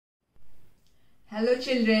Hello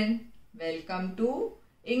children, welcome to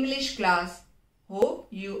English class. Hope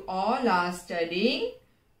you all are studying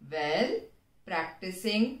well,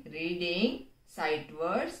 practicing reading sight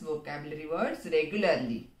words, vocabulary words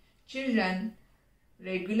regularly. Children,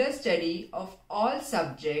 regular study of all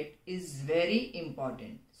subjects is very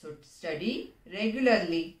important. So study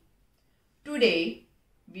regularly. Today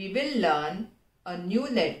we will learn a new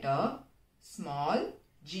letter, small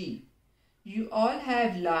g. You all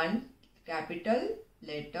have learned capital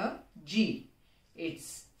letter G,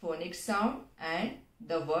 its phonic sound and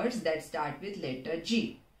the words that start with letter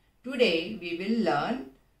G. Today we will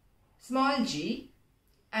learn small g,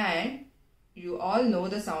 and you all know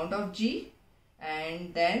the sound of G,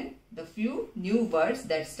 and then the few new words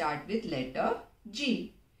that start with letter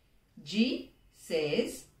G. G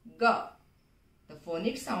says G. The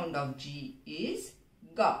phonic sound of G is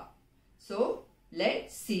G. So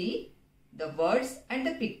let's see the words and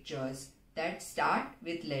the pictures that start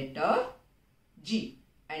with letter G,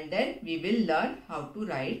 and then we will learn how to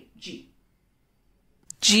write G.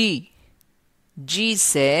 G. G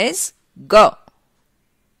says G.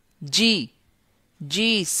 G.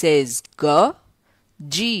 G says G.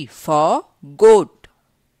 G for goat.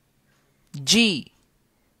 G.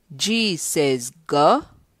 G says G.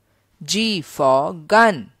 G for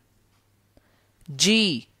gun.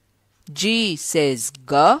 G. G says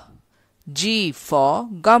G. G for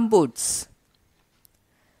gumboots.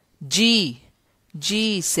 G.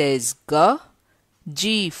 G says G.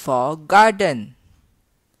 G for garden.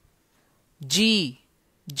 G.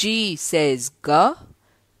 G says G.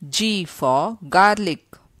 G for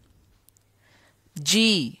garlic.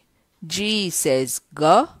 G. G says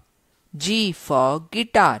G. G for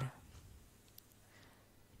guitar.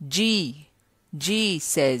 G. G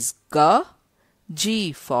says G.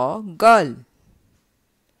 G for girl.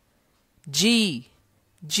 G.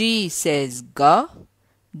 G says G.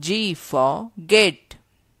 G for gate.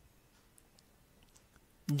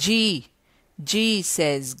 G. G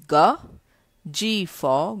says G. G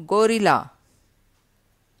for gorilla.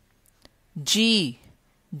 G.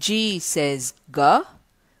 G says G.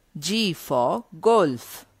 G for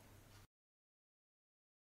golf.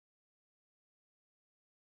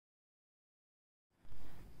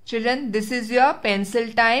 Children, this is your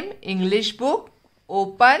pencil time English book.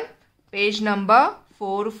 Open page number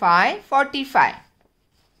 4545.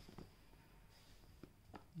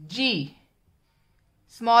 G.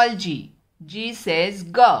 Small g. G says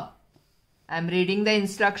G. I am reading the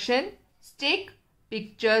instruction. Stick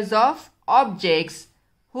pictures of objects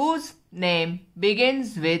whose name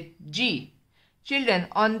begins with G. Children,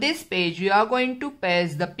 on this page we are going to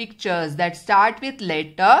paste the pictures that start with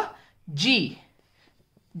letter G.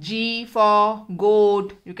 G for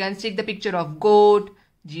goat. You can stick the picture of goat.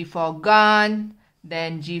 G for gun.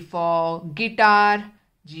 Then G for guitar.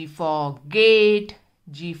 G for gate.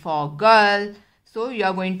 G for girl. So you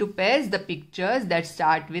are going to paste the pictures that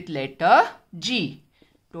start with letter G.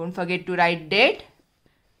 Don't forget to write date.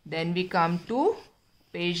 Then we come to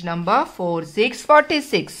page number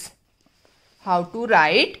 4646. How to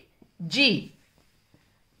write G.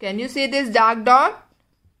 Can you see this dark dot?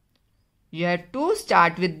 You have to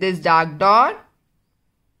start with this dark dot.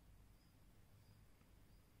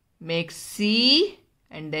 Make C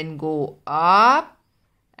and then go up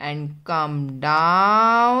and come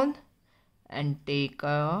down and take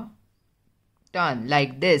a turn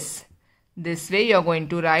like this. This way you are going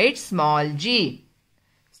to write small g.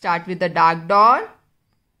 Start with the dark dot.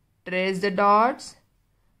 Trace the dots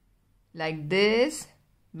like this.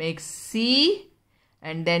 Make C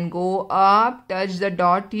and then go up. Touch the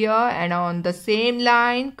dot here and on the same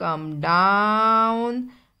line come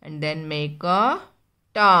down and then make a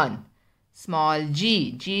turn. Small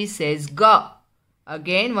g. G says G.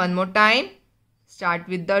 Again, one more time. Start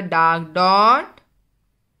with the dark dot.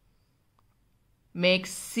 Make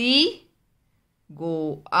C.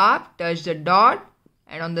 Go up. Touch the dot.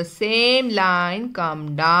 And on the same line,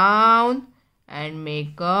 come down and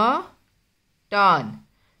make a turn.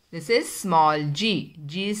 This is small g.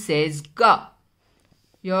 G says G.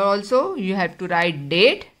 Here also, you have to write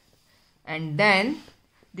date. And then,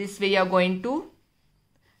 this way you are going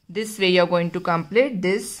to complete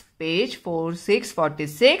this page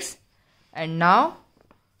 4646. And now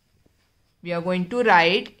we are going to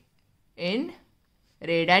write in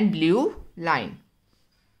red and blue line.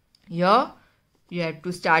 Here you have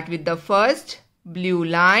to start with the first blue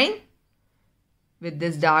line with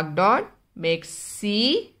this dark dot. Make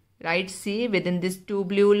C, write C within this two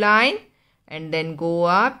blue line and then go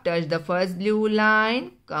up, touch the first blue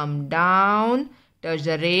line, come down, touch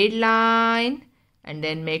the red line and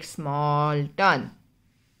then make small turn.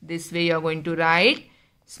 This way you are going to write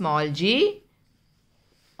small g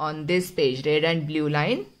on this page, red and blue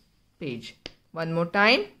line page. One more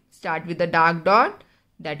time. Start with the dark dot.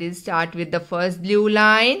 That is, start with the first blue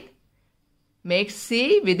line. Make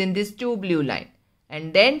C within this two blue line.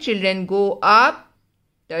 And then children go up,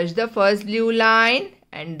 touch the first blue line,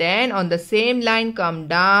 and then on the same line come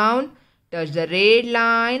down, touch the red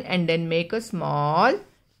line, and then make a small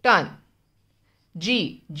turn.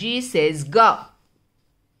 G. G says go.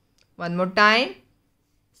 One more time.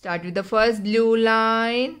 Start with the first blue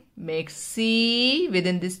line. Make C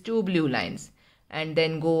within these two blue lines. And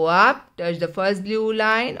then go up, touch the first blue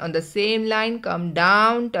line. On the same line, come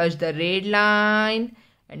down, touch the red line.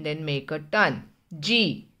 And then make a turn.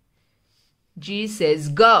 G. G says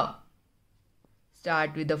go.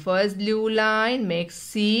 Start with the first blue line. Make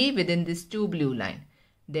C within this two blue line.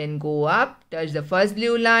 Then go up, touch the first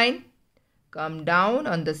blue line. Come down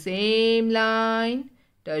on the same line,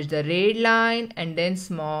 touch the red line, and then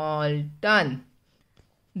small turn.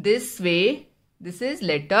 This way, this is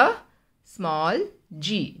letter small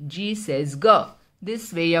g. G says go.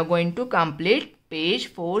 This way you are going to complete page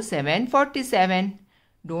 4747.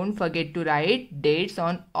 Don't forget to write dates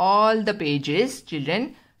on all the pages.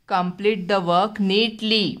 Children, complete the work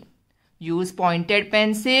neatly. Use pointed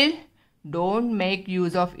pencil. Don't make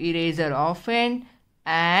use of eraser often.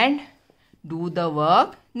 And do the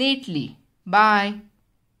work neatly. Bye.